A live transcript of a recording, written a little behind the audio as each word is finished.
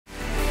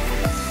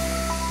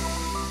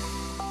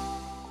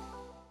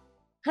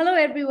Hello,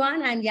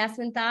 everyone. I'm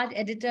Yasmin,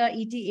 editor,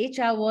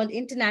 ETHRWorld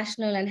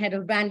International and head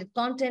of branded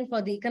content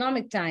for the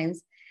Economic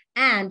Times.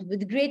 And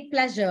with great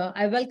pleasure,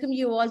 I welcome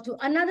you all to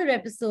another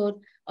episode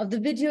of the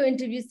video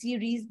interview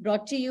series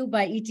brought to you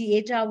by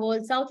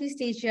ETHRWorld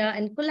Southeast Asia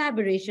in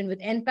collaboration with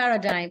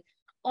Enparadigm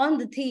on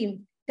the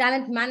theme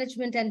Talent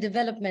Management and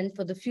Development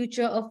for the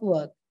Future of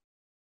Work.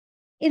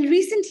 In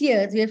recent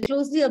years, we have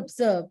closely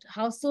observed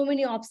how so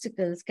many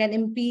obstacles can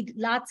impede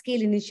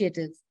large-scale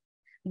initiatives.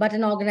 But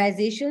an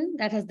organization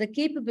that has the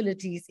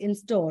capabilities in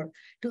store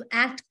to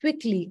act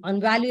quickly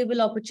on valuable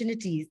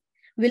opportunities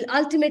will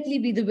ultimately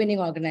be the winning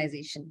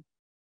organization.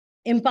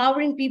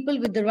 Empowering people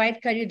with the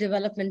right career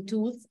development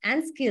tools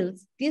and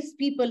skills gives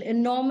people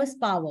enormous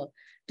power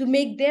to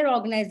make their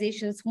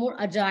organizations more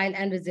agile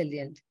and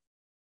resilient.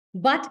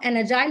 But an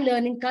agile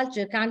learning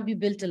culture can't be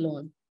built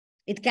alone.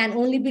 It can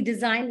only be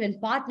designed when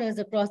partners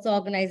across the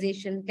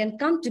organization can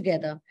come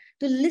together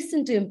to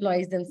listen to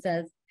employees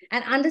themselves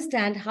and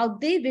understand how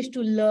they wish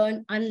to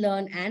learn,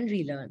 unlearn, and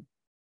relearn.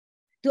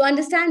 To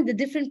understand the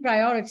different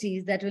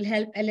priorities that will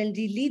help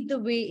L&D lead the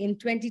way in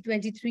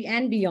 2023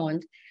 and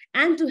beyond,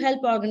 and to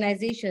help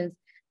organizations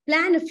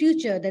plan a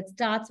future that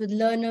starts with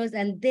learners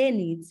and their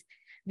needs,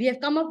 we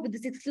have come up with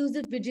this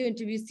exclusive video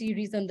interview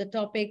series on the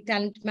topic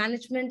Talent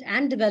Management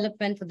and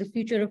Development for the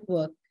Future of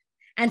Work.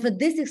 And for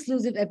this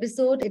exclusive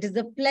episode, it is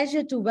a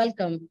pleasure to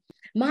welcome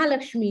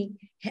Mahalakshmi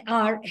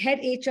R Head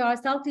HR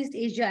Southeast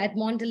Asia at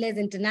Mondelez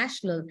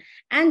International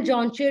and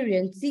John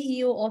Cherian,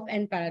 CEO of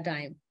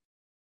Enparadigm.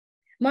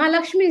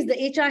 Mahalakshmi is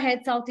the HR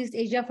Head Southeast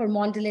Asia for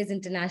Mondelez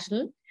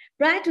International.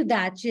 Prior to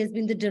that, she has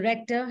been the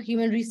Director,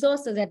 Human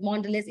Resources at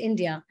Mondelez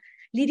India,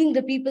 leading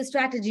the people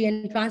strategy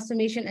and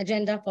transformation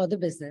agenda for the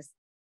business.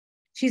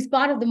 She's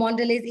part of the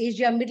Mondelez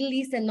Asia, Middle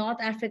East and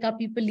North Africa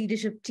People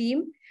Leadership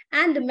Team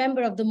and a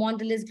member of the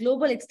Mondelez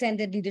Global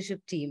Extended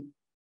Leadership Team.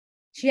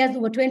 She has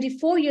over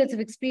 24 years of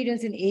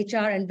experience in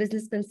HR and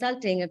business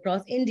consulting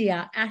across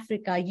India,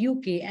 Africa,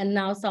 UK, and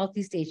now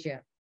Southeast Asia.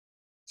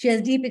 She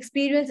has deep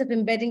experience of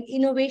embedding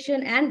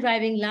innovation and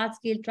driving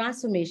large-scale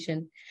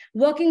transformation,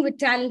 working with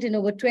talent in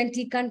over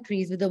 20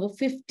 countries with over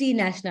 50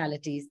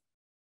 nationalities.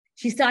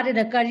 She started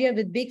her career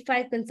with Big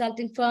Five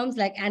consulting firms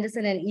like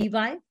Anderson and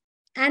EY,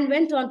 and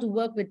went on to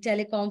work with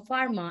telecom,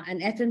 pharma, and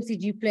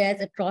FMCG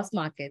players across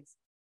markets.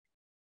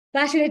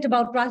 Passionate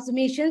about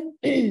transformation,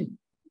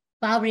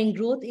 powering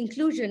growth,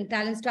 inclusion,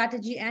 talent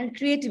strategy, and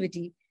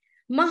creativity,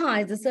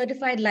 Maha is a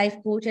certified life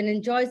coach and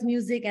enjoys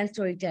music and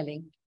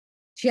storytelling.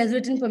 She has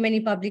written for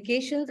many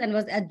publications and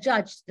was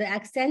adjudged the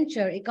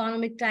Accenture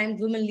Economic Times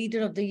Women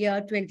Leader of the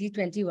Year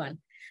 2021.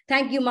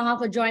 Thank you, Maha,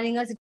 for joining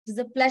us. It is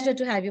a pleasure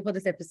to have you for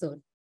this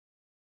episode.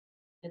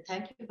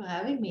 Thank you for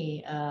having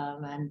me,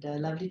 and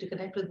lovely to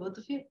connect with both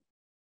of you.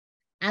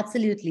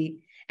 Absolutely.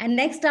 And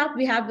next up,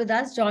 we have with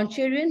us John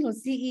Cherian,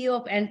 who's CEO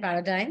of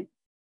Enparadigm.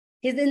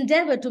 His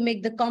endeavor to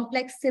make the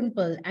complex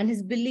simple and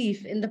his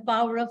belief in the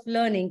power of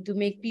learning to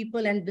make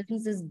people and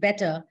businesses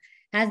better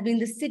has been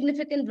the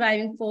significant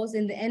driving force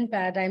in the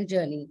Enparadigm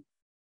journey,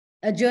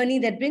 a journey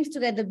that brings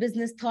together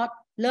business thought,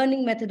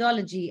 learning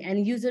methodology,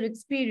 and user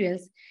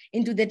experience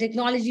into the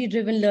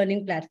technology-driven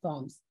learning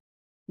platforms.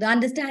 The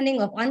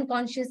understanding of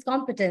unconscious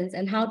competence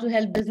and how to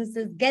help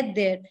businesses get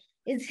there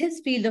is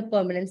his field of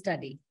permanent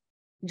study.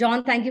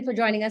 John, thank you for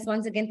joining us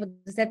once again for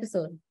this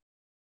episode.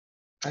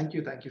 Thank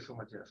you. Thank you so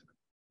much, Yasmin.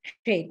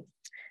 Great.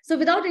 So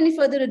without any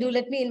further ado,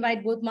 let me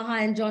invite both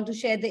Maha and John to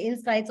share the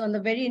insights on the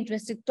very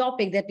interesting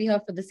topic that we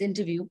have for this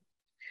interview.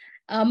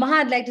 Maha,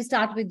 I'd like to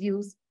start with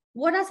you.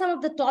 What are some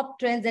of the top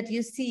trends that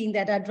you're seeing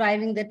that are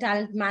driving the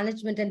talent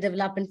management and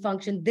development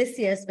function this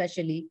year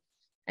especially?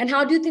 And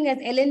how do you think has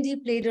L&D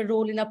played a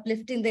role in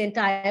uplifting the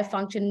entire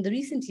function in the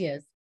recent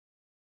years?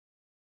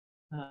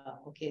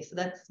 Okay, so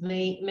that's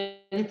many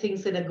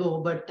things in a go,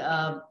 but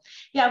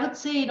yeah, I would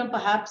say,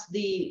 perhaps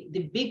the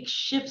big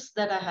shifts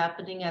that are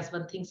happening as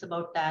one thinks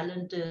about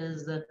talent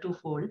is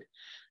twofold.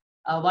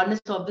 One is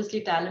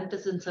obviously talent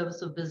is in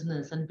service of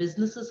business, and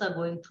businesses are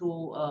going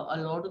through a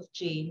lot of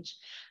change.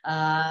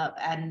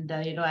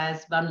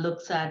 As one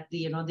looks at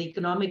the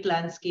economic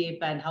landscape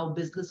and how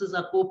businesses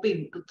are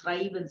coping to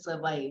thrive and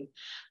survive,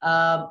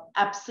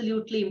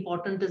 absolutely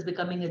important is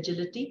becoming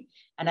agility.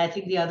 And I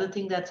think the other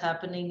thing that's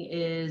happening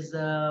is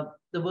the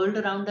world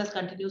around us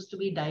continues to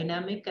be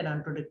dynamic and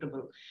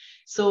unpredictable.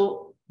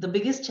 So the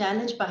biggest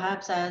challenge,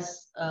 perhaps,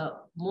 as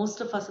most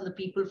of us in the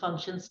people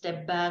function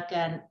step back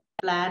and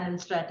plan and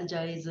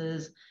strategize,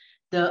 is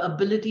the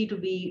ability to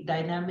be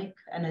dynamic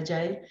and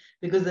agile,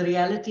 because the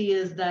reality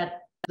is that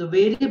the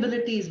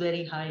variability is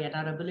very high and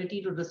our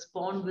ability to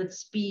respond with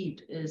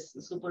speed is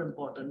super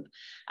important.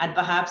 And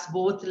perhaps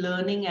both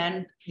learning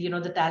and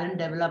the talent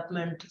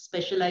development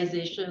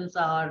specializations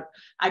are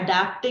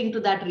adapting to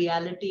that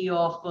reality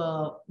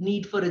of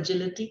need for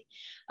agility.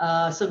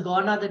 So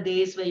gone are the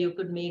days where you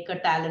could make a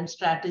talent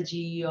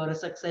strategy or a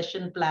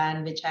succession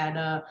plan which had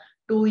a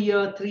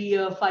 2-year,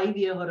 3-year,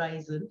 5-year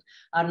horizon.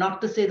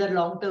 Not to say that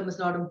long-term is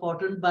not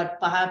important, but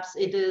perhaps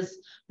it is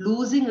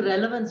losing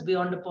relevance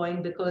beyond a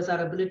point because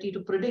our ability to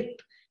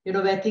predict,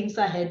 where things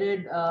are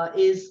headed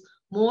is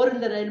more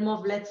in the realm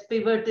of let's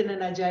pivot in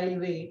an agile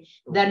way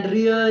than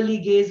really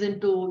gaze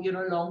into,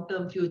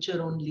 long-term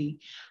future only.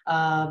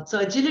 So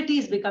agility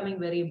is becoming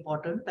very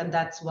important, and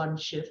that's one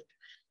shift.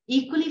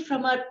 Equally,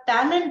 from a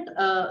talent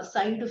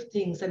side of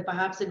things, and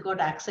perhaps it got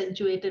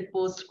accentuated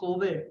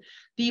post-COVID,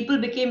 people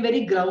became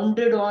very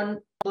grounded on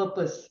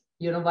purpose.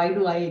 Why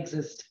do I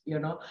exist?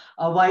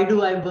 Why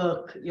do I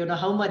work?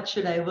 How much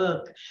should I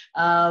work?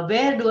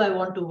 Where do I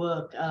want to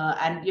work?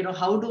 And,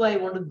 how do I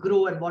want to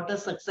grow, and what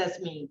does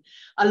success mean?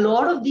 A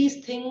lot of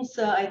these things,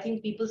 I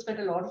think people spent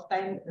a lot of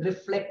time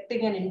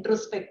reflecting and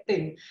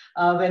introspecting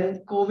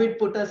when COVID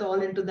put us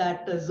all into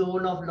that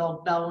zone of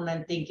lockdown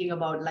and thinking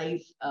about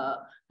life a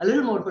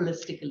little more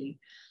holistically.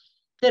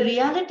 The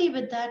reality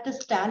with that is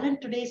talent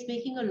today is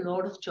making a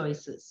lot of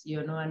choices,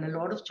 and a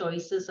lot of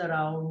choices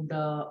around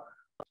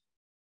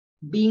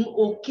being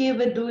okay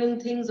with doing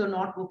things or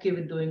not okay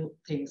with doing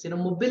things.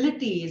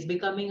 Mobility is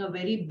becoming a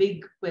very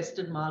big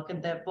question mark,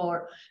 and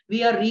therefore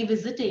we are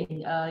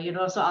revisiting,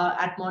 so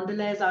at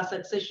Mondelez, our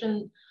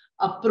succession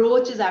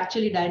approach is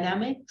actually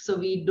dynamic. So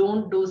we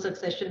don't do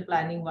succession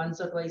planning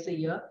once or twice a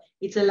year.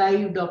 It's a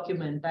live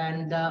document.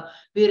 And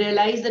we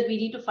realize that we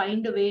need to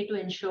find a way to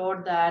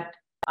ensure that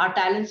our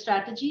talent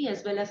strategy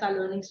as well as our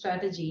learning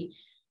strategy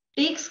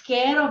takes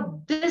care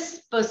of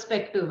this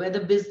perspective where the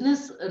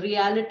business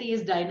reality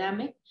is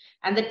dynamic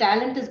and the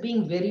talent is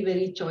being very,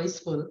 very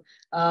choiceful,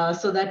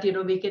 so that,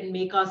 we can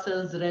make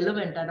ourselves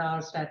relevant and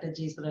our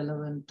strategies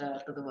relevant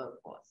to the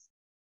workforce.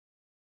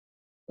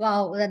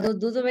 Wow,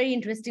 those are very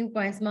interesting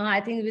points, Maha.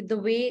 I think with the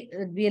way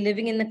we are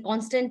living in a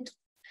constant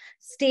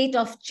state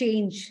of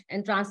change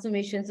and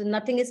transformation, so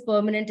nothing is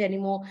permanent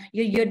anymore.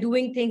 You're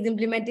doing things,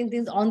 implementing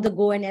things on the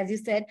go, and as you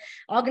said,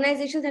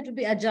 organizations have to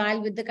be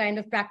agile with the kind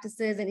of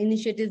practices and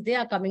initiatives they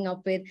are coming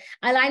up with,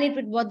 align it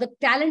with what the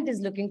talent is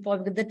looking for,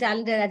 because the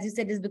talent, as you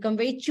said, has become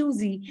very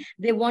choosy.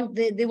 They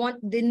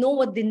know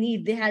what they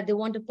need. They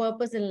want a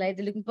purpose in life.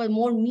 They're looking for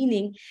more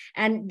meaning,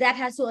 and that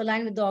has to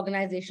align with the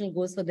organizational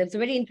goals for them. So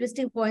very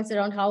interesting points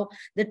around how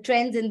the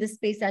trends in this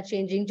space are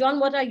changing. John,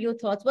 what are your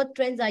thoughts? What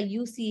trends are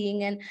you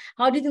seeing, and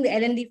how do you think the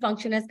L&D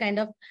function has kind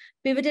of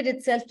pivoted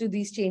itself to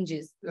these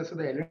changes? Yeah, so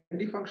the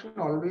L&D function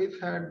always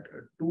had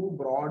two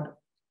broad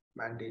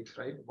mandates,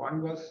 right?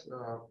 One was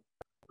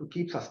to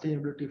keep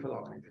sustainability for the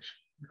organization,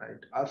 right?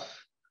 As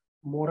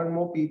more and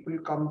more people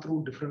come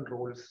through different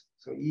roles,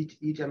 so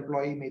each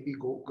employee maybe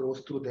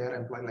grows through their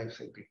employee life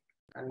cycle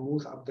and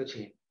moves up the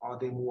chain, or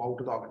they move out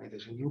to the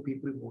organization. New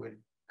people move in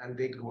and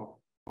they grow up,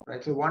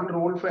 right? So one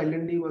role for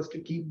L&D was to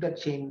keep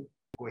that chain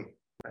going,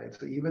 right?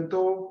 So even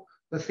though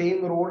the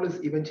same role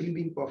is eventually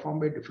being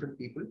performed by different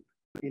people,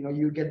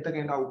 you get the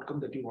kind of outcome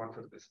that you want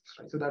for the business,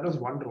 right? So that was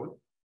one role.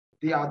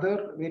 The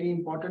other very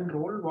important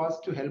role was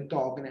to help the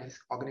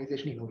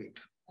organization innovate,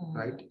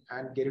 right?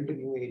 And get into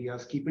new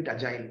areas, keep it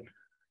agile,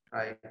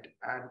 right?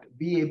 And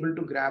be able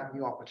to grab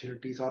new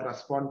opportunities or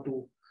respond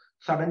to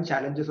sudden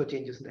challenges or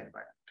changes in the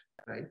environment,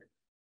 right?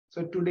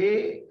 So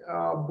today,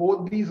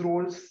 both these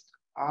roles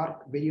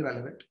are very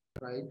relevant,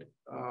 right?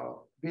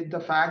 With the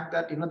fact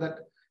that,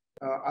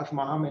 as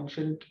Maha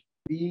mentioned,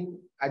 being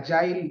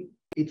agile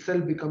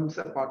itself becomes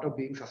a part of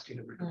being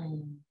sustainable,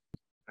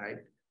 right?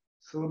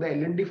 So the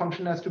L&D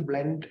function has to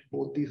blend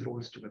both these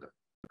roles together,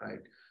 right?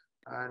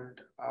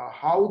 And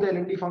how the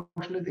L&D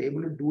function is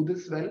able to do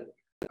this well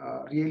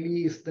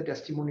really is the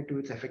testimony to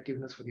its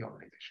effectiveness for the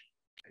organization.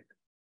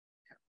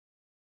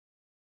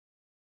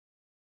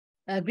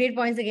 Great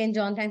points again,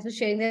 John. Thanks for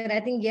sharing that.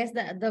 I think, yes,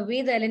 the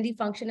way the L&D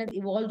function has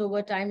evolved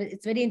over time,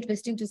 it's very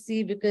interesting to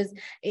see, because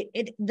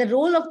the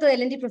role of the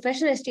L&D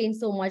professional has changed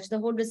so much. The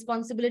whole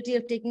responsibility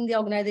of taking the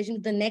organization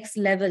to the next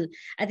level.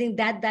 I think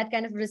that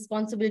kind of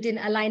responsibility in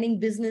aligning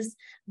business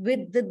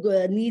with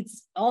the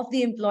needs of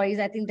the employees,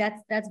 I think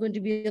that's going to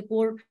be a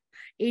core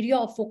area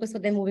of focus for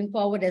them moving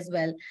forward as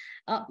well.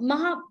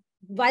 Maha,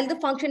 while the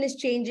function is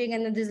changing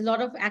and there's a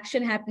lot of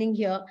action happening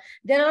here,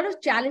 there are a lot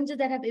of challenges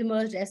that have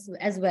emerged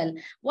as well.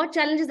 What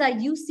challenges are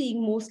you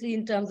seeing mostly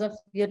in terms of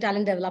your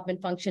talent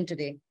development function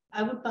today?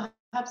 I would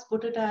perhaps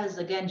put it as,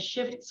 again,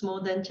 shifts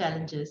more than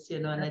challenges,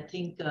 and I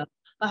think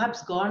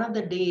perhaps gone are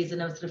the days,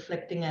 and I was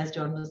reflecting as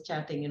John was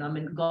chatting,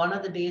 gone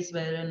are the days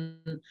wherein,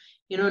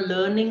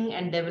 learning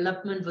and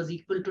development was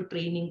equal to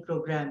training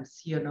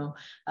programs,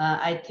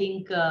 I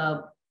think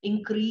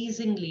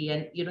increasingly,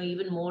 and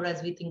even more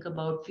as we think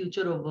about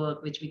future of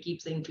work, which we keep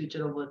saying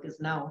future of work is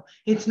now,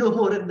 it's no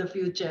more in the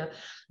future,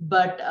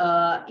 but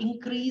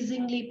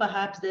increasingly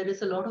perhaps there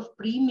is a lot of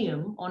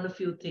premium on a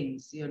few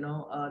things.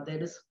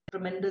 There is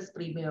tremendous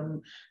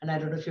premium, and I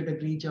don't know if you'd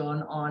agree,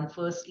 John, on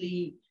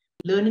firstly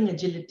learning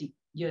agility,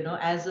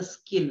 as a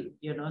skill.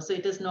 So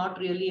it is not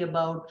really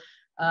about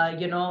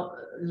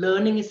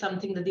learning is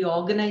something that the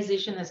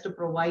organization has to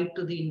provide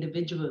to the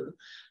individual.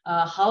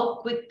 How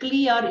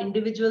quickly are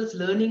individuals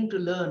learning to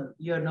learn,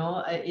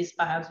 is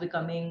perhaps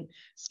becoming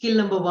skill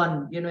number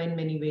one, in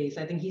many ways.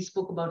 I think he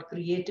spoke about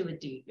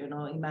creativity,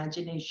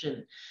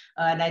 imagination.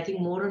 And I think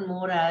more and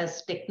more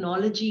as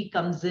technology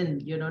comes in,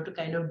 to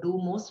kind of do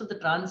most of the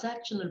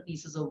transactional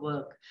pieces of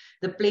work,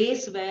 the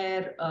place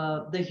where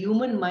the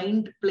human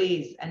mind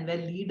plays and where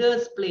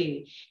leaders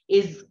play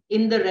is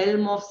in the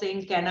realm of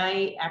saying, can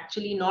I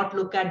actually not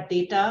look at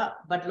data,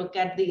 but look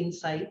at the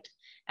insight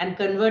and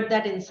convert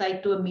that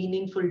insight to a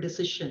meaningful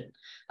decision.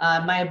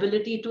 My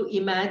ability to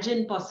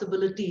imagine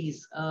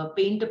possibilities,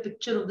 paint a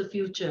picture of the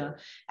future,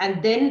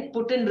 and then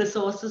put in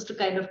resources to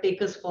kind of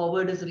take us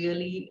forward is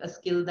really a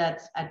skill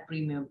that's at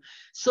premium.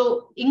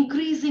 So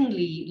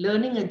increasingly,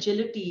 learning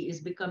agility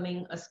is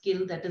becoming a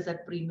skill that is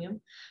at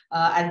premium,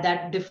 and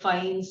that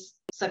defines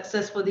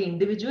success for the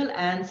individual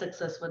and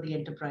success for the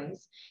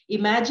enterprise.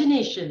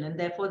 Imagination, and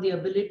therefore the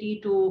ability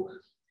to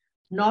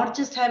not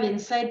just have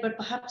insight, but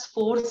perhaps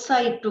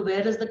foresight to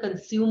where is the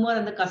consumer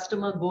and the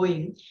customer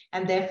going,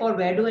 and therefore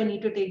where do I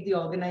need to take the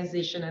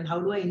organization and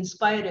how do I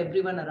inspire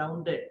everyone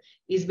around it,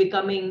 is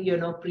becoming,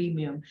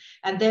 premium.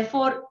 And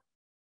therefore,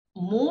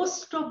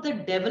 most of the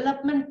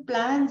development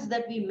plans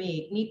that we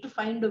make need to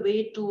find a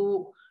way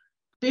to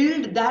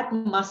build that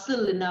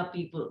muscle in our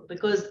people,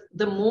 because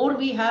the more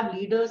we have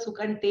leaders who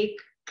can take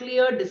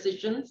clear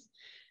decisions,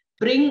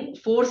 bring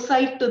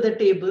foresight to the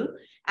table,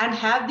 and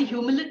have the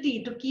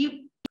humility to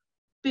keep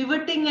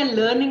pivoting and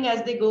learning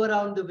as they go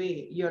around the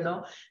way,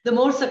 the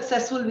more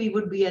successful we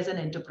would be as an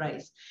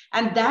enterprise.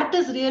 And that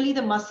is really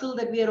the muscle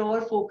that we are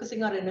all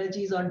focusing our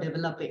energies on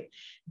developing.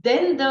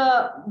 Then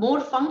the more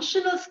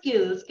functional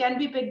skills can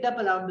be picked up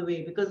along the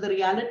way, because the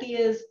reality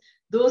is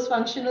those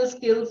functional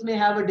skills may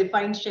have a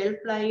defined shelf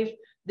life.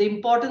 The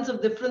importance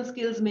of different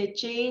skills may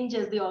change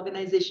as the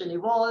organization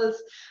evolves.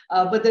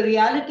 But the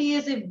reality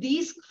is, if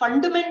these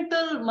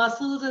fundamental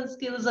muscles and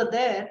skills are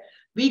there,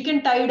 we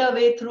can tide our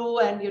way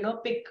through and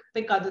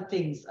pick other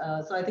things.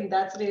 So I think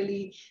that's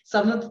really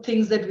some of the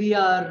things that we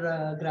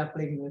are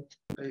grappling with.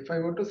 If I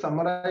were to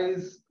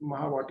summarize,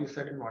 Maha, what you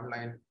said in one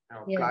line,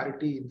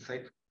 clarity,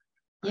 insight.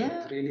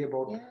 It's really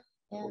about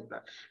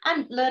that.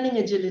 And learning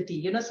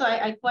agility, so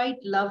I quite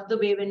love the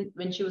way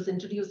when she was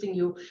introducing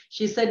you,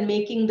 she said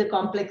making the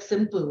complex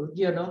simple.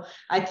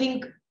 I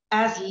think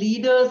as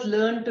leaders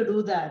learn to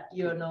do that,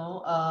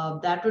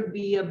 that would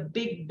be a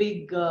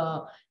big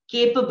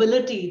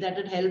capability that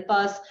would help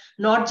us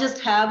not just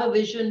have a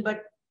vision,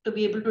 but to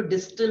be able to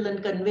distill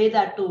and convey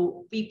that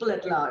to people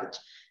at large.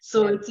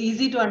 So it's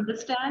easy to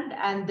understand,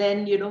 and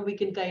then, we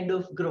can kind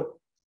of grow.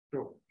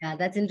 Yeah,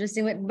 that's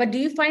interesting. But do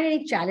you find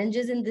any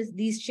challenges in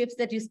these shifts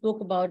that you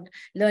spoke about,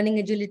 learning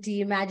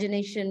agility,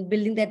 imagination,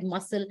 building that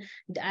muscle?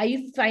 Are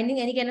you finding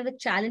any kind of a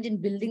challenge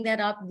in building that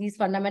up, these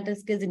fundamental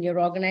skills in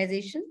your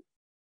organization?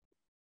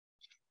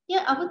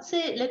 Yeah, I would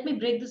say, let me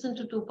break this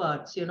into two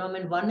parts.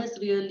 One is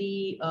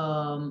really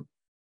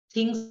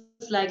things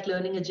like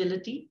learning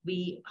agility.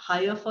 We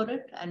hire for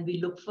it and we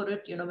look for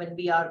it, when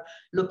we are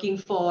looking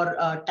for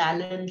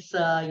talents,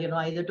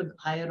 either to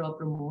hire or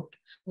promote.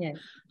 Yes.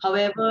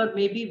 However,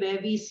 maybe where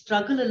we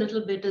struggle a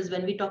little bit is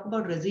when we talk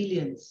about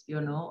resilience,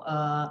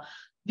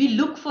 we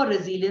look for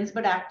resilience,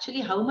 but actually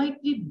how might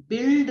we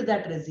build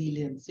that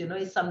resilience,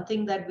 is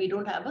something that we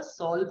don't have a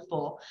solve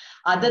for,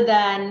 other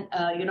than,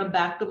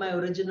 back to my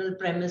original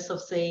premise of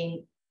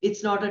saying,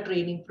 it's not a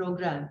training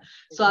program.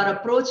 So our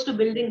approach to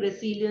building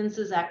resilience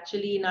is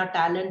actually in our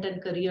talent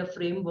and career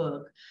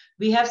framework.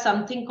 We have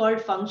something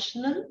called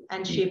functional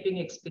and shaping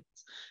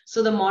experience.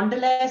 So the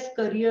Mondelez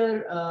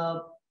career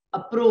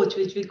approach,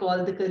 which we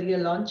call the career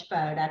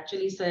launchpad,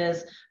 actually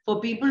says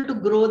for people to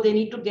grow, they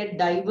need to get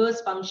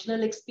diverse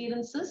functional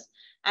experiences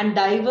and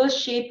diverse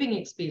shaping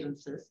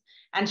experiences.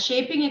 And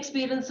shaping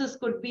experiences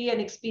could be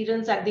an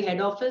experience at the head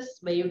office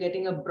where you're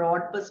getting a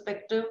broad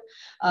perspective.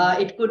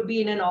 It could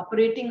be in an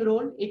operating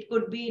role. It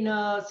could be in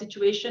a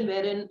situation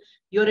wherein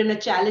you're in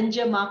a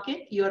challenger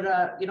market. You're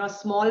a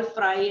small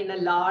fry in a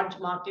large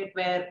market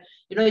where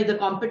the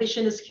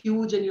competition is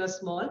huge and you're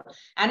small.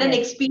 And an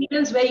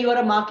experience where you're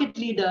a market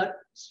leader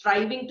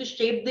striving to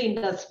shape the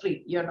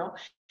industry,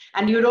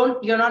 and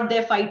you're not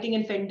there fighting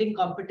and fending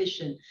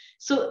competition.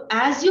 So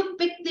as you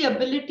pick the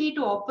ability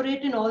to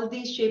operate in all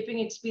these shaping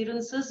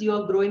experiences,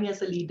 you're growing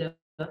as a leader.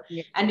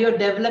 And you're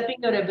developing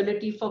your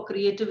ability for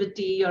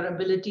creativity, your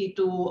ability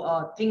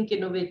to think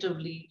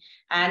innovatively,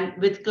 and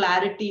with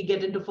clarity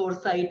get into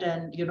foresight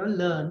and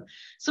learn.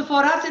 So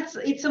for us,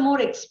 it's a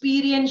more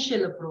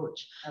experiential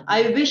approach.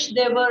 I wish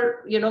there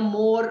were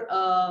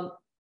more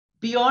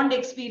beyond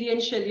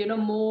experiential,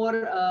 more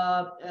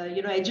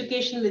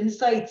educational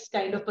insights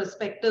kind of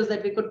perspectives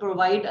that we could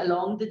provide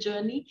along the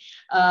journey.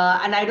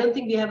 And I don't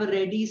think we have a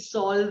ready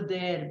solve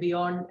there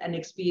beyond an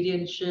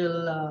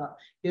experiential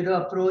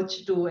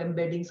approach to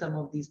embedding some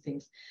of these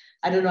things.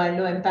 I don't know. I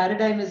know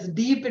Enparadigm is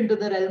deep into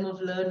the realm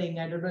of learning.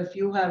 I don't know if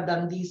you have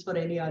done these for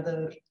any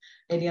other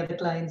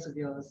clients of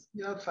yours.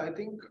 Yes, I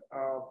think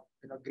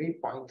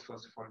great points.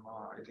 First of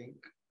all, I think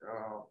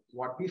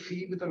what we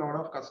see with a lot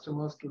of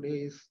customers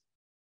today is,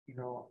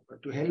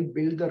 to help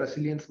build the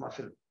resilience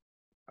muscle,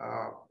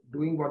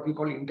 doing what we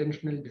call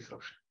intentional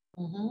disruption.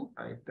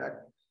 Right?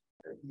 That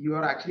you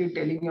are actually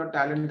telling your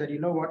talent that,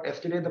 what,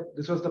 yesterday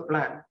this was the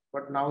plan,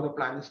 but now the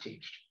plan has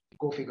changed.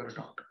 Go figure it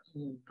out.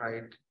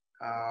 Right?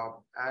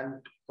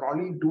 And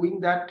probably doing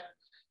that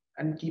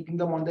and keeping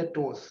them on their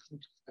toes,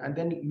 and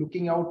then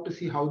looking out to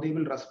see how they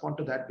will respond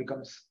to that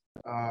becomes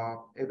a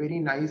very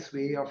nice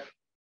way of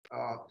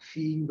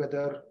seeing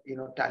whether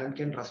talent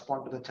can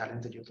respond to the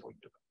challenge that you're throwing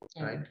to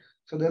them. Right?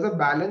 So there's a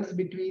balance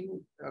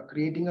between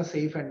creating a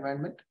safe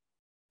environment,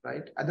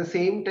 right? At the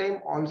same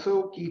time,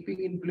 also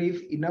keeping in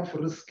place enough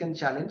risk and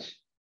challenge,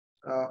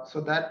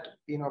 so that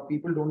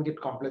people don't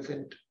get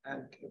complacent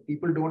and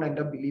people don't end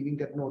up believing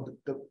that no,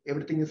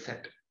 everything is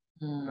set,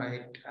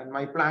 right? And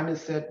my plan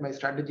is set, my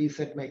strategy is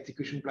set, my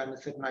execution plan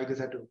is set, and I just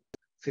have to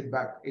sit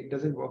back. It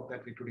doesn't work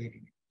that way today.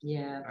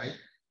 Yeah, right.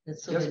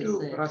 That's so just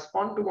to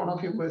respond to one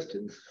of your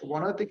questions,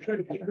 one of the things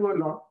that we do a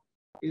lot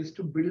is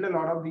to build a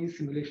lot of these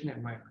simulation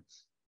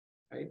environments,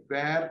 right?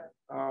 Where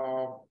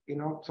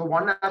so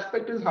one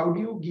aspect is how do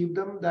you give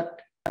them that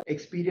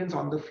experience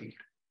on the field,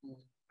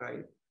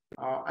 right?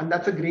 And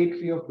that's a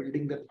great way of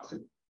building that muscle.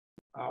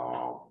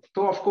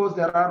 So of course,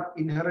 there are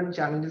inherent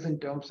challenges in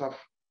terms of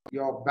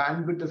your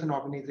bandwidth as an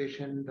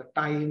organization, the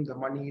time, the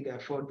money, the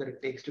effort that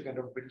it takes to kind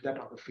of build that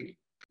on the field.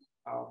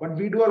 But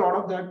we do a lot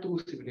of that through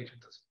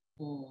simulations as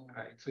well,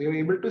 right? So you're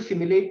able to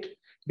simulate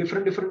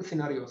different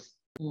scenarios.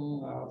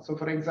 So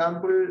for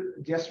example,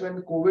 just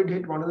when COVID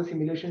hit, one of the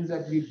simulations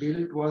that we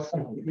built was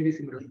very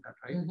similar to that,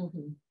 right?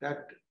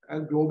 That a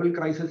global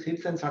crisis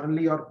hits and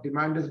suddenly your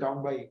demand is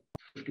down by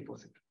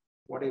 50%.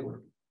 What are you going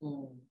to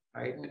do?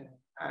 Right?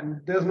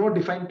 And there's no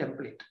defined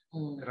template,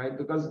 right?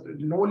 Because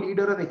no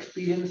leader has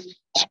experienced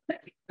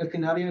a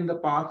scenario in the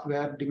past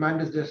where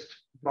demand is just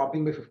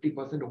dropping by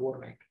 50%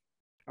 overnight.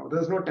 Now,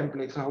 there's no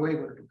template. So how are you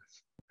going to do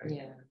this? Right?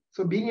 Yeah.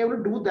 So being able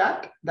to do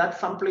that, that's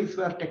some place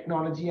where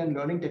technology and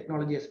learning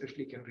technology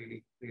especially can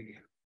really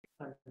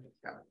help.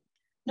 Yeah.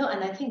 No,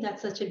 and I think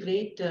that's such a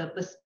great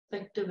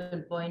perspective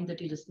and point that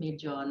you just made,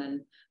 John.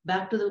 And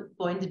back to the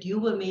point that you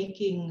were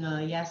making,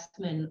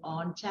 Yasmin,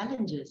 on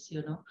challenges,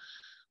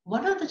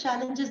 What are the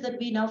challenges that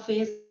we now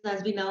face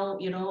as we now,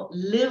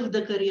 live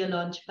the career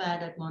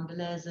launchpad at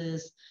Mondelez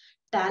is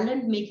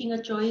talent making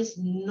a choice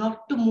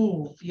not to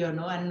move,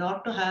 and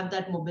not to have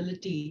that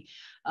mobility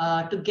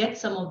to get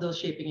some of those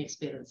shaping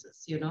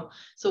experiences,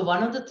 So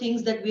one of the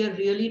things that we are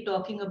really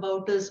talking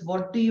about is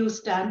what do you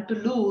stand to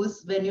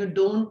lose when you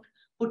don't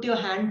put your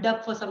hand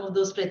up for some of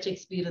those stretch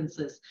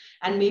experiences?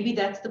 And maybe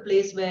that's the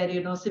place where,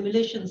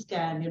 simulations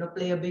can,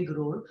 play a big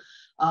role.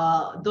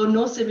 Though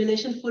no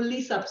simulation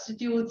fully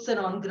substitutes an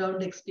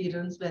on-ground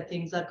experience where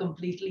things are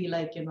completely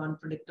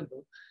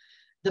unpredictable.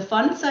 The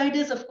fun side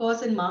is, of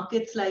course, in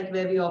markets like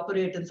where we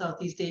operate in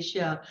Southeast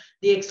Asia,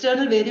 the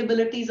external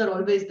variabilities are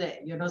always there,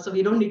 so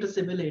we don't need to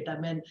simulate. I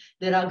mean,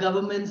 there are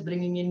governments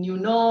bringing in new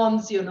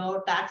norms,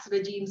 tax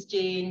regimes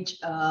change,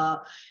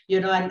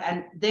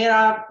 and there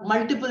are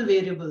multiple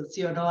variables,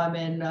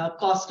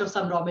 cost of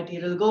some raw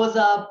material goes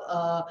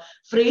up,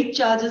 freight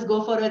charges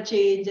go for a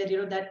change,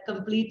 and, that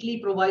completely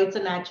provides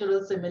a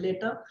natural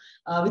simulator,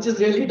 which is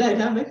really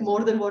dynamic,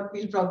 more than what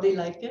we'll probably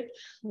like it.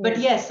 Yeah. But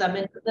yes, I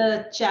mean,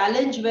 the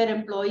challenge where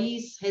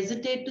employees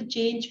hesitate to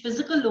change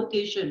physical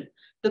location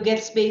to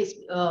get space,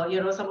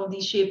 some of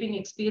these shaping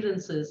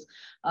experiences,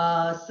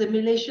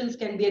 simulations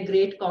can be a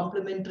great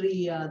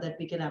complementary that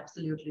we can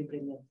absolutely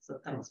bring in. So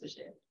thanks for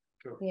sharing.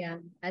 Yeah,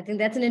 I think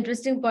that's an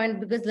interesting point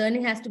because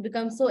learning has to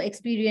become so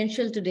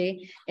experiential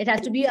today. It has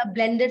to be a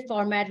blended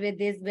format where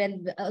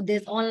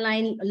there's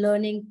online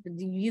learning.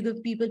 You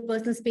give people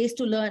personal space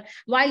to learn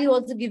while you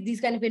also give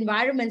these kind of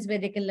environments where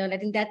they can learn. I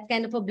think that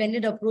kind of a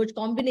blended approach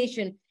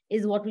combination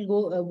is what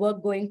will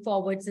work going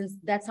forward, since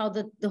that's how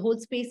the whole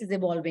space is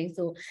evolving.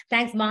 So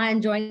thanks, Maha,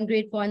 enjoying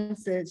great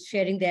points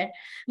sharing there.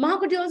 Maha,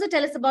 could you also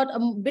tell us about a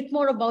bit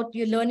more about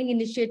your learning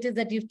initiatives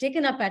that you've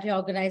taken up at your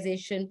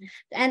organization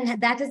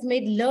and that has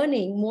made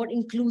learning more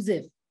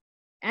inclusive?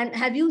 And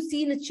have you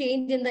seen a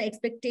change in the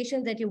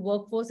expectations that your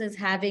workforce is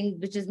having,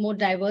 which is more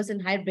diverse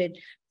and hybrid,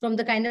 from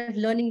the kind of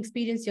learning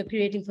experience you're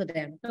creating for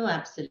them? No,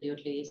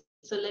 absolutely.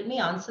 So let me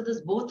answer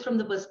this both from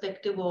the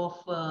perspective of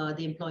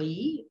the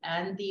employee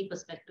and the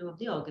perspective of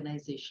the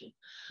organization.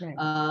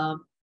 Right.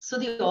 So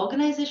the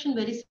organization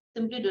very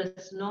simply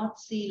does not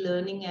see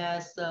learning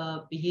as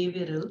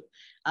behavioral.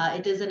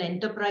 It is an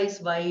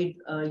enterprise-wide,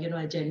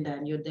 agenda,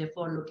 and you're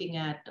therefore looking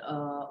at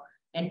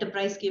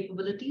enterprise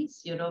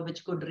capabilities,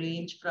 which could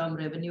range from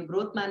revenue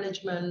growth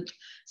management,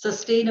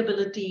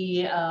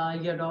 sustainability,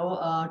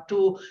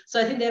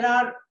 so I think there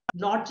are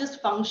not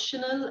just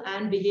functional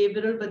and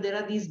behavioral, but there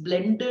are these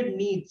blended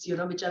needs,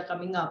 which are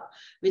coming up,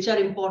 which are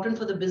important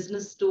for the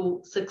business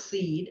to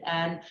succeed,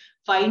 and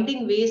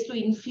finding ways to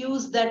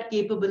infuse that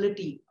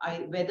capability,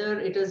 whether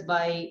it is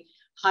by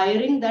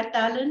hiring that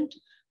talent,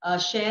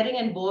 sharing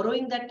and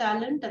borrowing that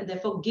talent, and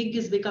therefore gig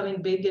is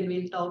becoming big, and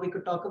we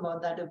could talk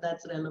about that if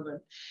that's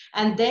relevant.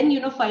 And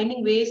then,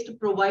 finding ways to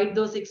provide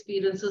those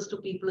experiences to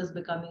people is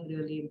becoming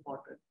really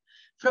important.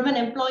 From an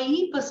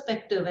employee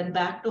perspective, and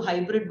back to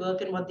hybrid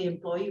work and what the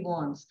employee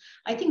wants,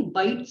 I think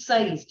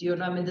bite-sized,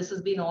 this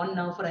has been on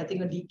now for, I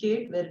think, a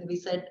decade, where we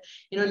said,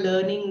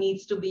 learning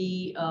needs to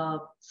be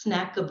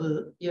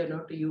snackable,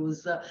 to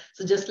use.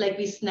 So just like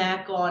we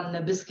snack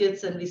on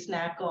biscuits and we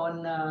snack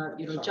on,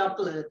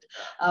 chocolate,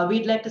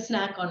 we'd like to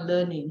snack on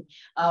learning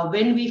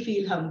when we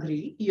feel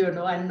hungry,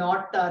 and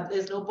not,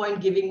 there's no point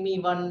giving me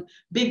one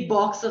big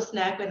box of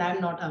snack when I'm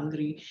not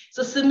hungry.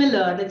 So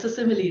similar, it's a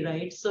simile,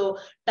 right? So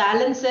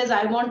talent says,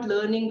 I want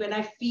learning when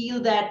I feel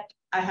that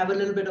I have a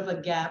little bit of a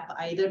gap,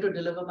 either to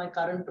deliver my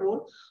current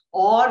role,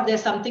 or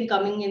there's something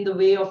coming in the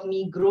way of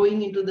me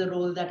growing into the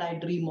role that I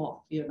dream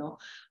of,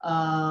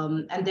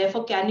 and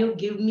therefore, can you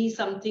give me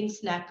something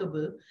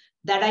snackable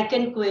that I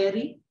can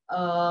query?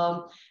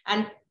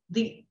 And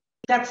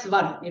that's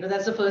one,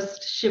 that's the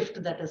first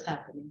shift that is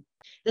happening.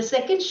 The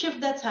second shift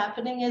that's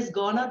happening is,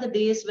 gone are the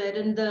days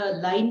wherein the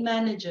line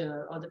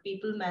manager or the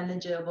people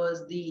manager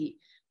was the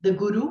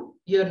guru,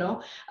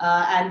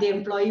 and the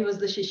employee was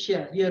the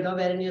shishya,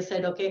 wherein you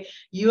said, okay,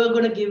 you are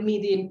going to give me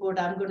the input,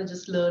 I'm going to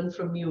just learn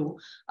from you.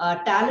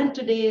 Talent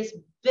today is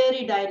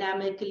very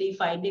dynamically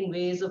finding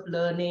ways of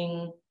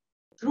learning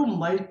through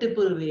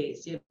multiple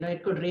ways.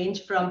 It could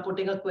range from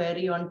putting a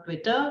query on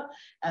Twitter.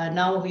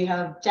 Now we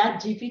have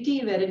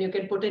ChatGPT, wherein you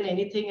can put in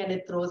anything and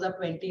it throws up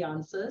 20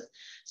 answers.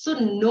 So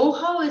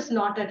know-how is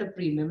not at a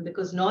premium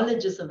because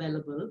knowledge is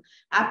available.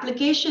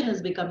 Application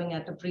is becoming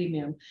at a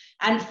premium.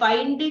 And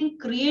finding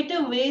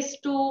creative ways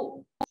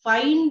to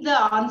find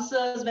the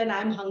answers when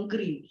I'm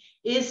hungry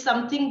is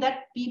something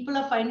that people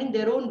are finding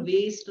their own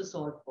ways to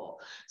solve for.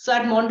 So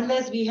at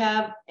Mondelez, we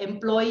have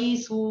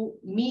employees who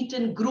meet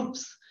in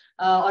groups,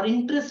 or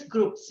interest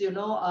groups,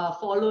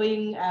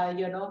 following,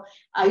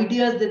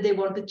 ideas that they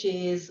want to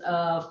chase,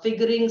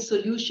 figuring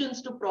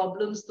solutions to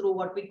problems through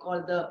what we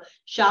call the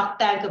Shark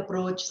Tank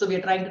approach. So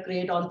we're trying to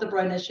create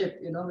entrepreneurship,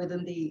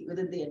 within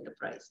the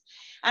enterprise.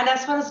 And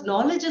as far as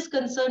knowledge is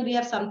concerned, we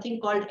have something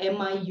called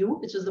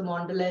MIU, which is the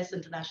Mondelez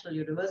International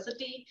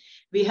University.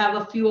 We have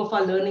a few of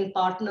our learning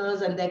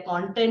partners and their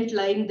content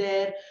lying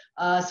there,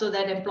 so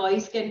that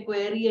employees can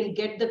query and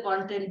get the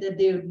content that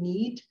they would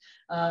need.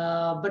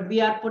 But we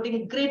are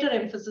putting greater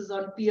emphasis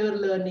on peer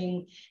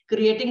learning,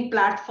 creating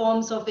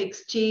platforms of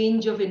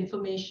exchange of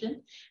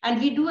information. And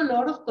we do a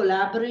lot of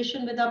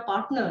collaboration with our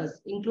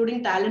partners,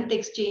 including talent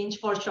exchange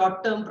for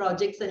short-term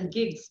projects and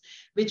gigs,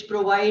 which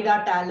provide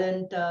our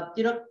talent,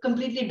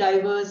 completely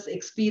diverse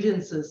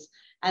experiences.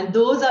 And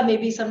those are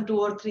maybe some 2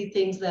 or 3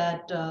 things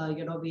that,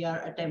 we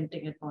are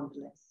attempting at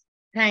Mondelez.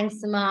 Thanks,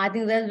 Sima. I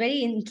think that's a very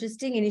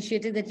interesting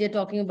initiative that you're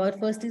talking about.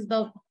 First is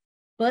about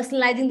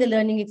personalizing the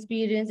learning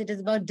experience. It is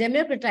about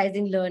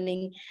democratizing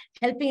learning,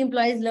 helping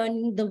employees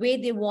learn the way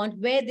they want,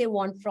 where they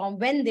want from,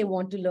 when they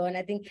want to learn.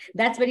 I think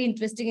that's very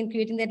interesting in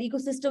creating that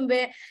ecosystem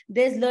where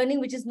there's learning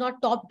which is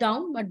not top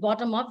down, but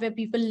bottom up, where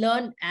people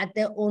learn at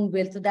their own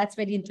will. So that's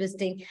very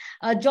interesting.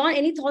 John,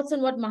 any thoughts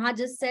on what Maha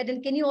just said?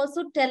 And can you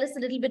also tell us a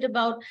little bit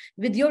about,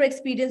 with your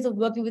experience of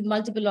working with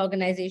multiple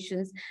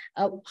organizations,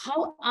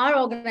 how are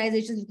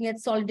organizations looking at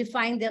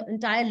solidifying their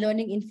entire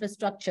learning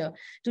infrastructure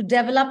to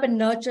develop and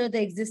nurture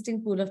the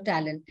existing pool of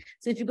talent?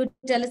 So if you could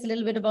tell us a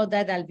little bit about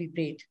that, that'll be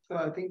great. So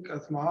I think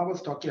as Maha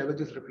was talking, I was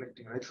just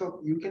reflecting, right?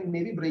 So you can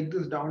maybe break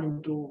this down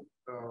into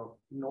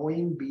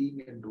knowing,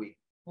 being, and doing.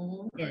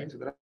 Mm-hmm. Right? Yes. So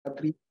there are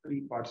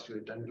three parts to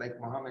it. And like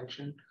Maha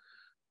mentioned,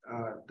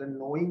 the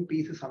knowing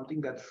piece is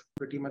something that's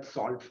pretty much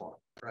solved for,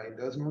 right?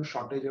 There's no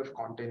shortage of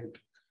content.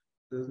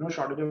 There's no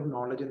shortage of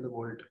knowledge in the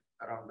world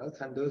around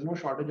us. And there's no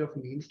shortage of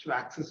means to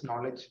access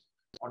knowledge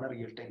on a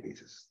real-time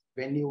basis.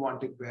 When you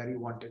want it, where you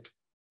want it,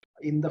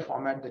 in the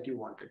format that you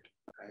want it,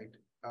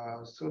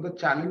 right? So the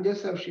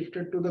challenges have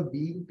shifted to the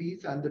being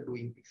piece and the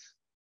doing piece,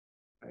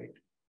 right?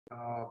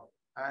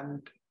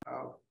 And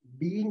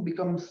being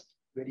becomes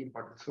very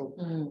important. So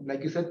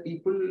like you said,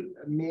 people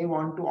may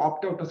want to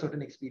opt out of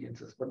certain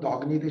experiences, but the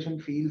organization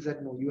feels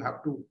that no, you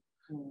have to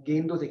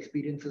gain those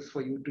experiences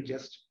for you to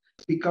just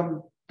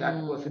become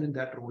that person in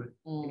that role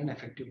in an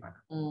effective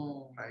manner,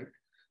 right?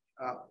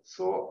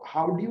 So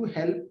how do you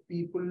help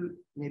people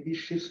maybe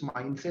shift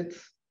mindsets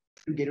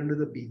to get into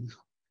the being zone,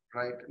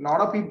 right? A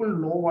lot of people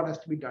know what has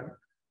to be done,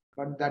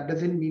 but that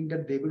doesn't mean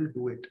that they will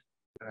do it,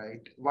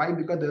 right? Why?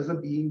 Because there's a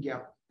being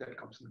gap that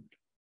comes in,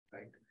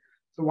 right?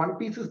 So one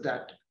piece is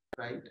that,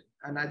 right?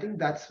 And I think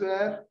that's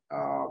where,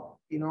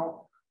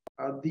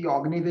 the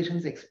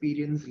organization's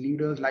experience,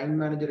 leaders, line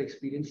manager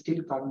experience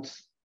still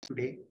counts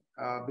today,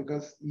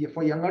 because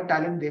for younger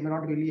talent, they may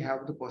not really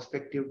have the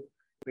perspective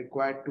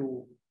required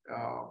to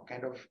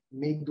kind of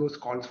make those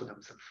calls for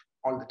themselves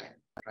all the time,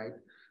 right?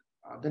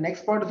 The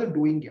next part is the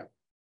doing gap,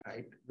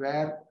 right?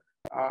 Where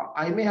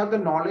I may have the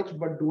knowledge,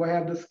 but do I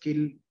have the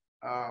skill?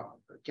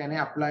 Can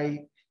I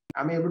apply?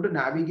 Am I able to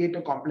navigate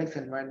a complex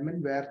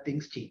environment where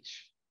things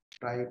change,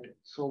 right?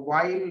 So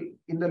while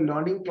in the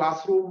learning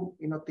classroom,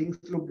 things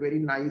look very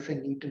nice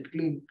and neat and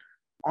clean,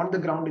 on the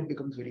ground, it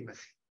becomes very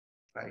messy,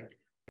 right?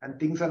 And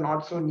things are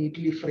not so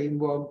neatly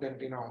frameworked and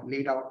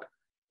laid out.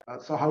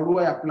 So how do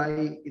I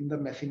apply in the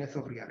messiness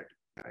of reality,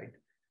 right?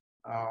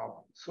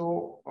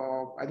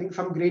 I think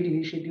some great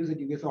initiatives that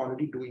you guys are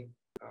already doing,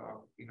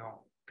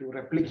 to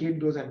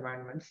replicate those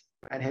environments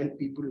and help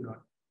people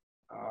learn.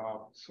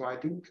 So I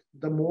think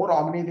the more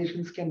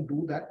organizations can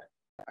do that,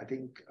 I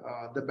think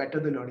the better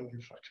the learning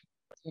infrastructure.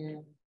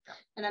 Yeah.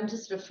 And I'm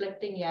just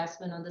reflecting,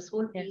 Yasmin, on this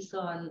whole piece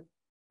on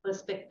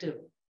perspective,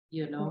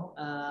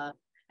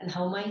 and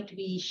how might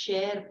we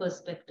share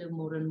perspective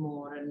more and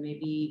more, and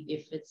maybe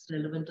if it's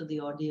relevant to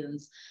the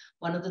audience.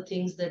 One of the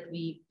things that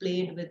we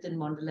played with in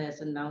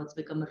Mondelez, and now it's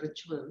become a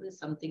ritual, is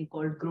something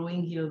called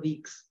Growing Here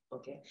Weeks.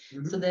 Okay.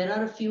 Mm-hmm. So there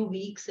are a few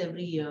weeks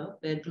every year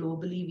where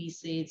globally we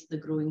say it's the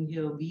Growing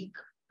Here Week.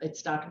 It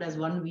started as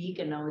 1 week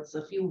and now it's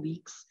a few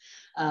weeks.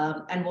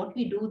 And what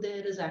we do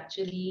there is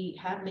actually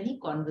have many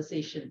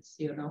conversations,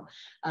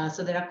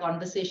 So there are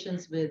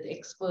conversations with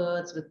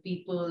experts, with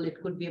people.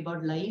 It could be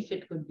about life.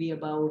 It could be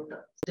about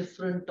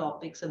different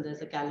topics, and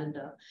there's a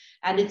calendar.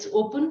 And it's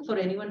open for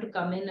anyone to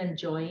come in and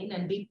join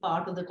and be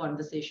part of the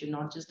conversation,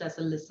 not just as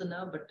a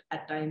listener, but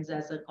at times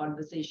as a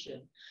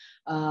conversation.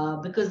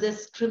 Because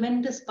there's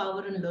tremendous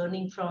power in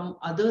learning from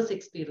others'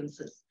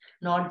 experiences.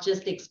 Not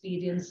just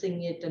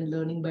experiencing it and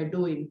learning by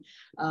doing,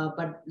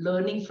 but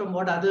learning from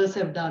what others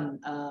have done.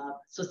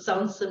 So it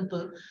sounds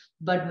simple,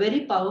 but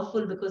very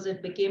powerful, because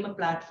it became a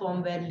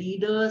platform where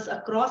leaders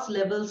across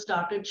levels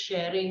started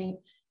sharing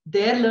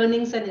their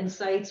learnings and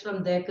insights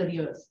from their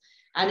careers.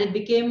 And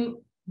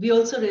we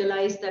also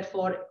realized that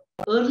for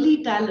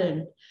early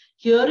talent,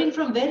 hearing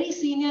from very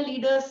senior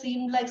leaders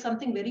seemed like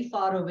something very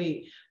far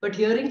away, but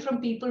hearing from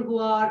people who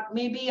are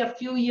maybe a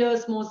few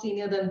years more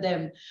senior than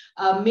them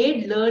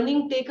made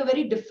learning take a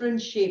very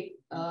different shape,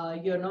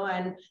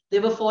 and they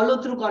were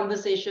follow through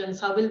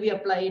conversations. How will we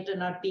apply it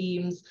in our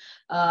teams?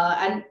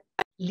 And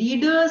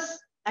leaders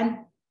and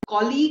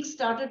colleagues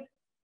started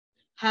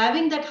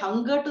having that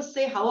hunger to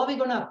say, how are we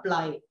going to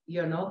apply?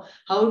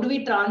 How do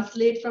we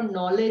translate from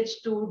knowledge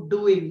to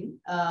doing?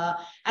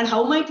 And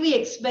how might we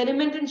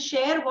experiment and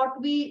share what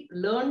we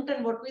learned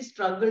and what we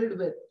struggled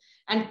with,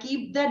 and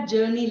keep that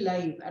journey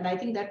live? And I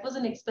think that was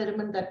an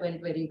experiment that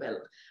went very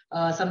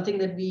well. Something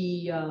that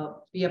we are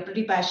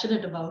pretty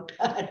passionate about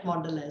at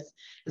Mondelez.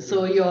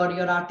 So your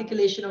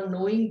articulation of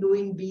knowing,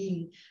 doing,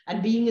 being,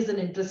 and being is an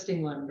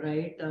interesting one,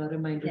 right?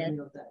 Reminded me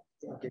of that.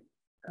 Yeah. Okay.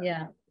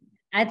 Yeah.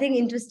 I think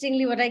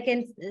interestingly, what I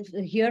can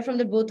hear from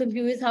the both of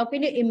you is how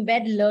can you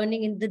embed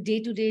learning in the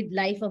day-to-day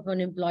life of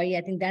an employee?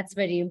 I think that's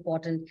very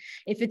important.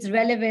 If it's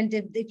relevant,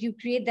 if you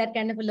create that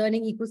kind of a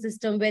learning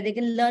ecosystem where they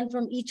can learn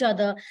from each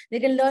other, they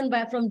can learn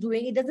from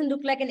doing. It doesn't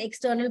look like an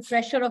external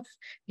pressure of,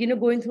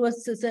 going through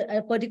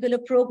a particular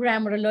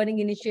program or a learning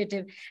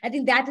initiative. I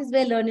think that is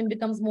where learning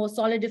becomes more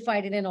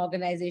solidified in an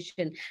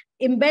organization.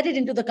 Embedded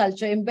into the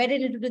culture,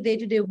 embedded into the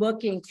day-to-day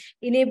working,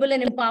 enable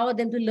and empower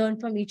them to learn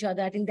from each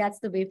other. I think that's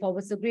the way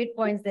forward. So great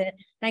points there.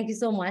 Thank you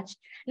so much.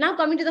 Now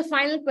coming to the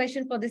final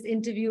question for this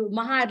interview,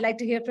 Maha, I'd like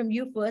to hear from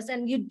you first.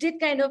 And you did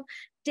kind of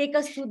take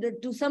us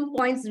to some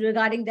points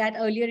regarding that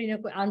earlier in your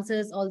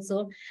answers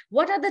also.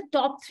 What are the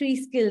top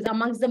 3 skills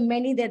amongst the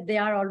many that they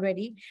are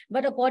already?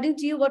 But according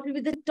to you, what will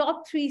be the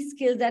top 3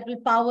 skills that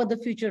will power the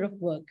future of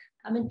work?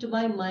 I mean, to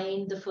my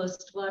mind, the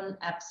first one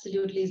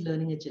absolutely is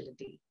learning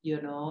agility.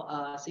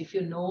 So if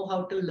you know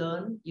how to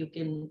learn, you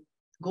can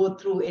go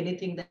through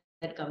anything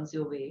that comes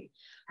your way.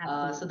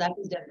 So that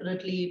is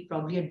definitely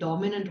probably a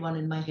dominant one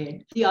in my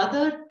head. The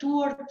other 2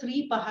 or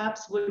 3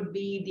 perhaps would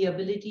be the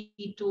ability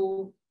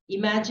to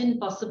imagine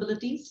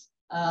possibilities.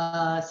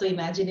 So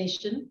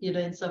imagination,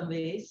 in some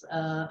ways,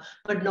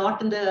 but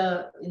not in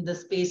the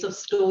space of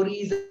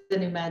stories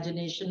and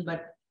imagination,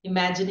 but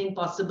imagining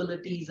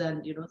possibilities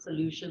and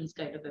solutions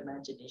kind of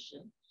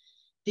imagination.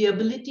 The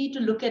ability to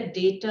look at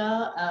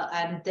data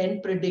and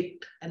then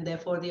predict, and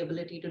therefore the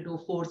ability to do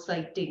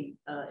foresighting,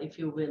 if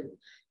you will,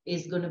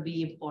 is going to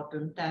be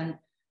important. And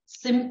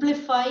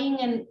simplifying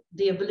and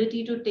the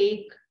ability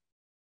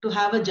to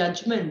have a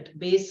judgment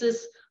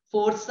basis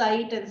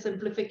foresight and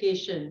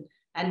simplification,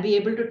 and be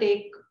able to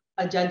take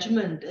a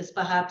judgment is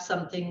perhaps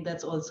something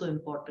that's also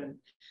important.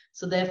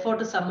 So therefore,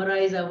 to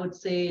summarize, I would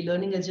say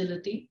learning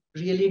agility,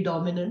 really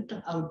dominant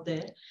out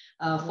there,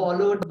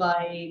 followed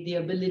by the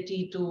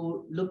ability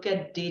to look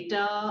at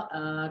data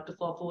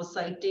for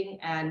foresighting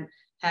and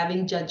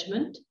having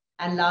judgment.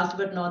 And last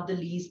but not the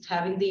least,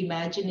 having the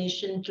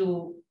imagination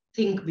to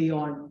think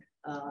beyond.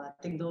 I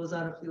think those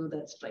are a few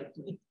that strike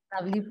me.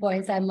 Lovely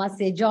points, I must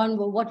say. John,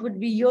 what would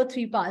be your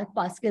 3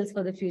 skills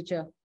for the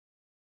future?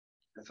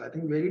 So I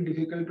think very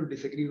difficult to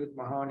disagree with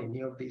Maha on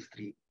any of these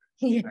 3.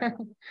 Yeah. Right?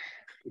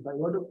 If I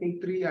were to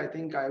pick 3, I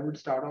think I would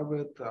start off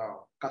with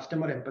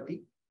customer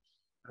empathy,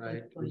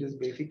 right? Which is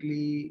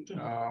basically,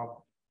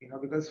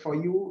 because for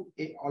you,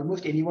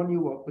 almost anyone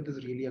you work with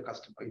is really a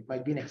customer. It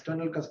might be an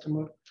external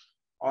customer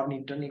or an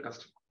internal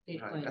customer,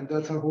 right? And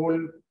there's a whole,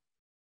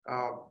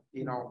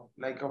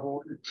 like a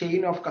whole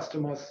chain of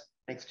customers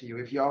next to you.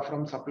 If you are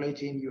from supply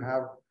chain, you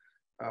have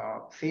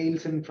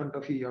sales in front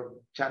of you, your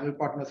channel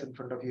partners in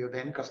front of you, the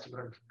end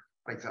customer in front of you,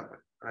 for example,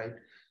 right?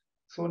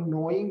 So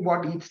knowing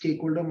what each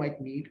stakeholder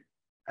might need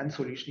and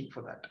solutioning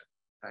for that,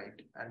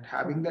 right? And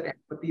having that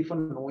empathy for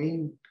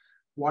knowing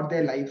what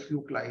their lives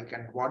look like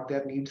and what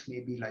their needs may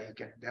be like,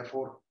 and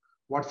therefore,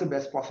 what's the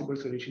best possible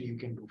solution you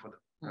can do for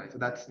them, right? So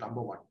that's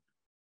number one.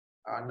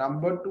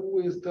 Number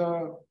two is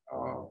the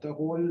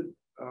whole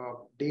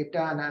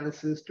data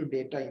analysis to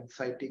data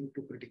insighting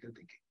to critical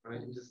thinking,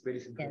 right? Which is very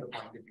simple, the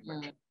point that you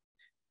mentioned.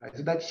 Right?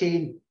 So that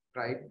chain,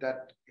 right?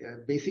 That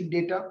basic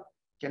data,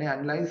 can I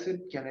analyze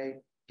it? Can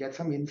I get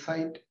some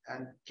insight?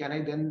 And can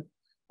I then,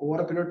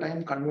 over a period of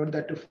time, convert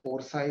that to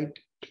foresight?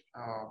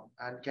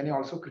 And can I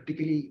also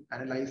critically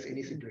analyze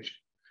any situation?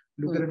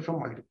 Look at it from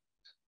multiple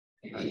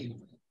angles,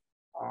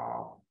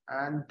 right?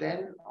 And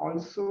then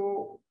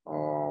also,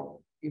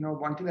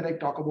 one thing that I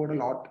talk about a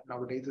lot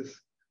nowadays is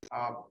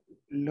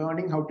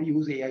learning how to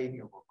use AI in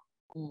your work,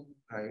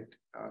 right?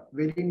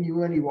 Very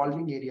new and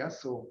evolving area.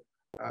 So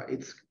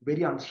it's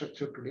very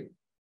unstructured today,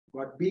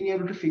 but being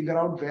able to figure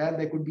out where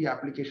there could be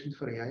applications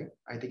for AI,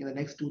 I think in the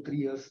next 2-3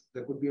 years,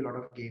 there could be a lot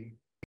of game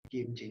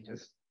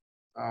changes.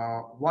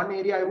 One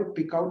area I would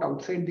pick out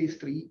outside these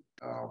three,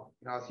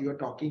 as you were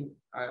talking,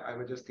 I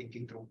was just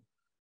thinking through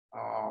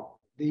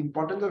the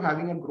importance of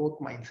having a growth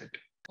mindset,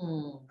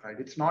 right?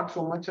 It's not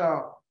so much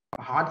a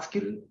hard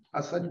skill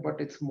as such,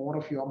 but it's more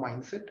of your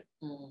mindset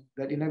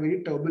that in a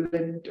very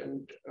turbulent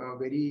and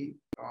very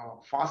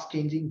fast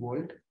changing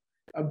world,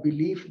 a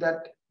belief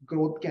that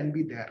growth can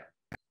be there,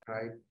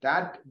 right?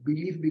 That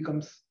belief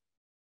becomes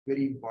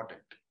very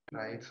important,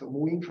 right? So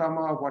moving from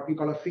what we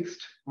call a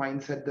fixed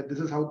mindset that this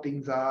is how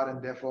things are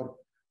and therefore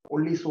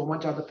only so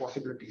much are the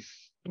possibilities,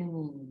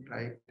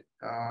 right?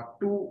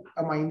 To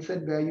a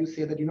mindset where you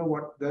say that, you know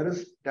what, there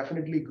is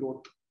definitely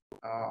growth.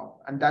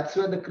 And that's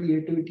where the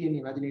creativity and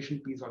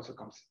imagination piece also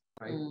comes,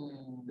 right?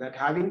 That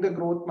having the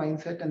growth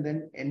mindset and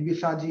then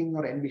envisaging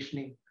or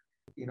envisioning,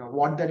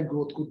 what that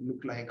growth could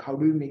look like. How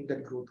do we make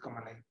that growth come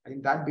alive? I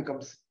think that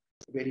becomes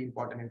very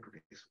important in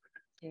today's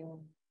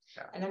world.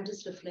 Yeah. And I'm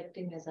just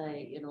reflecting as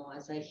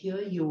I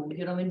hear you,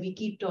 when we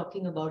keep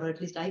talking about, or at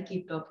least I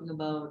keep talking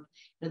about,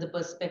 the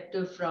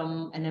perspective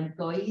from an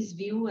employee's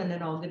view and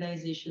an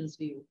organization's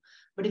view.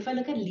 But if I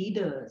look at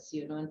leaders,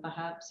 and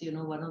perhaps,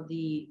 one of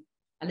the,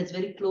 and it's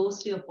very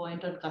close to your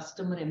point on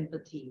customer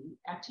empathy,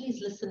 actually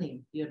is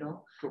listening,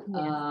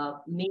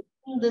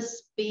 making the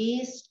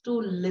space to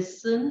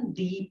listen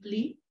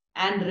deeply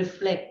and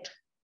reflect,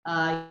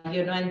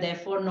 and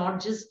therefore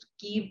not just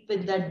keep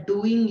in that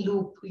doing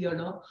loop,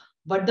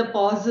 but the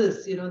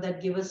pauses,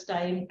 that give us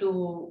time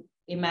to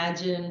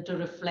imagine, to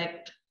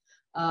reflect,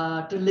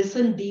 to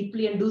listen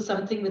deeply and do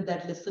something with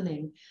that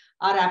listening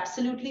are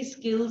absolutely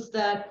skills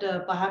that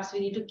perhaps we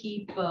need to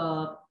keep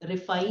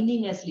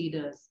refining as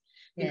leaders.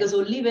 Because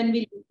only when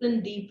we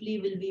listen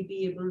deeply will we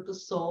be able to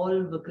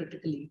solve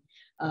critically,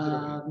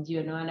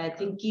 and I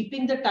think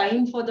keeping the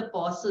time for the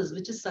pauses,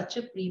 which is such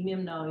a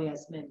premium now,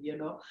 Yasmin,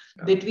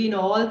 between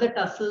all the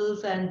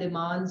tussles and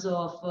demands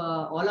of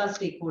all our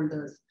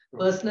stakeholders,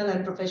 personal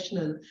and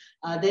professional,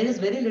 there is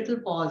very little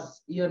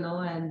pause,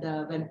 and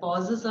when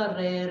pauses are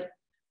rare,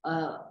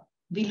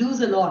 we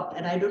lose a lot.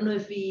 And I don't know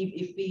if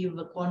we've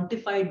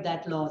quantified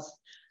that loss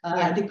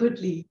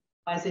adequately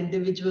as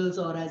individuals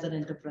or as an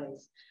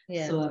enterprise.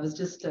 So I was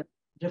just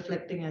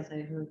reflecting as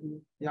I heard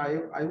you. Yeah,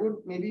 I would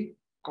maybe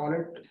call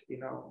it,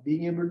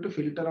 being able to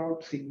filter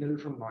out signal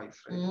from noise,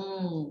 right?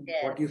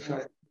 What you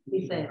said,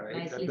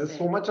 right? There's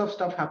so much of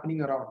stuff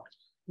happening around,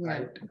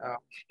 right?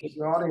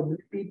 Your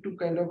ability to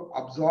kind of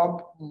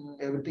absorb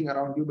everything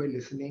around you by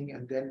listening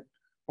and then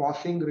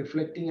pausing,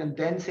 reflecting, and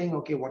then saying,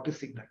 okay, what is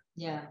signal?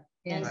 Yeah,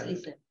 nicely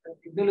said.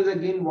 Signal is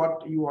again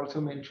what you also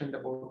mentioned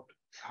about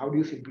how do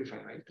you simplify,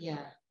 right?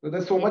 Yeah. So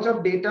there's so much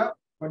of data,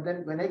 but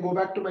then when I go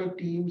back to my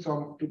teams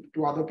or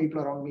to other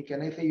people around me,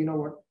 can I say, you know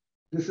what,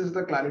 this is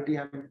the clarity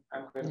I'm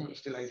kind of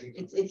crystallizing.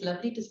 It's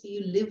lovely to see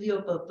you live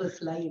your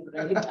purpose live,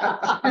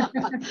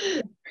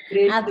 right?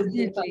 Great.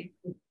 Absolutely.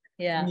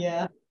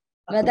 Yeah.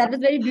 Well, that was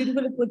very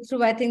beautiful to put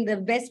through. I think the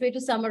best way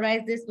to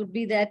summarize this would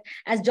be that,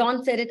 as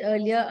John said it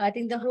earlier, I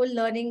think the whole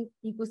learning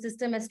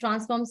ecosystem has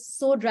transformed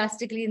so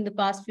drastically in the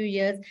past few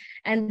years.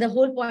 And the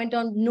whole point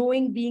on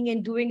knowing, being,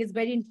 and doing is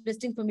very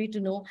interesting for me to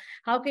know.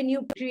 How can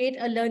you create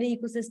a learning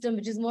ecosystem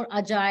which is more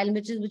agile,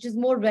 which is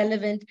more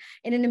relevant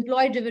in an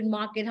employee-driven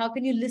market? How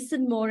can you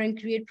listen more and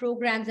create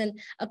programs and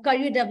a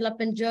career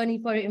development journey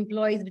for your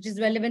employees, which is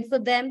relevant for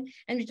them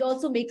and which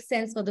also makes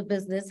sense for the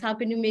business? How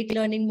can you make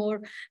learning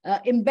more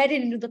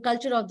embedded into the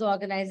culture of the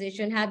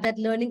organization, have that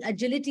learning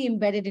agility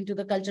embedded into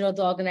the culture of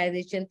the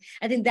organization?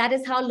 I think that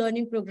is how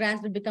learning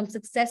programs will become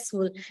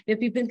successful, where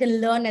people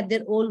can learn at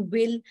their own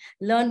will,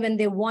 learn when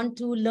they want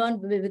to, learn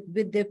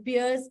with their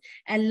peers,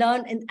 and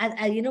learn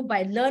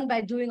by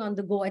doing on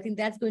the go. I think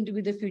that's going to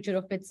be the future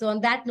of it. So on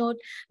that note,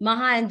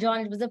 Maha and John,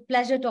 it was a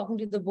pleasure talking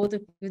to the both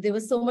of you. There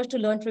was so much to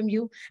learn from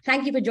you.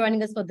 Thank you for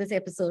joining us for this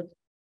episode.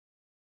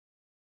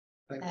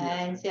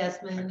 Thanks,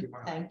 Yasmin.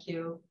 Thank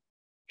you.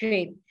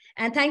 Great.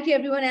 And thank you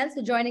everyone else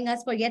for joining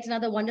us for yet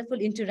another wonderful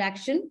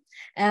interaction.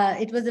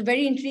 It was a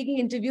very intriguing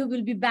interview.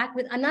 We'll be back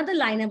with another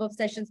lineup of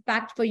sessions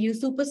packed for you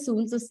super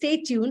soon. So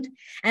stay tuned.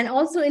 And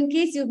also, in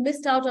case you've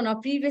missed out on our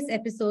previous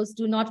episodes,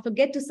 do not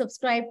forget to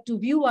subscribe to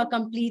view our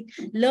complete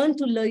Learn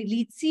to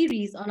Lead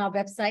series on our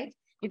website.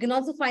 You can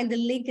also find the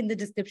link in the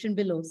description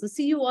below. So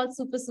see you all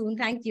super soon.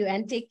 Thank you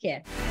and take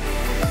care.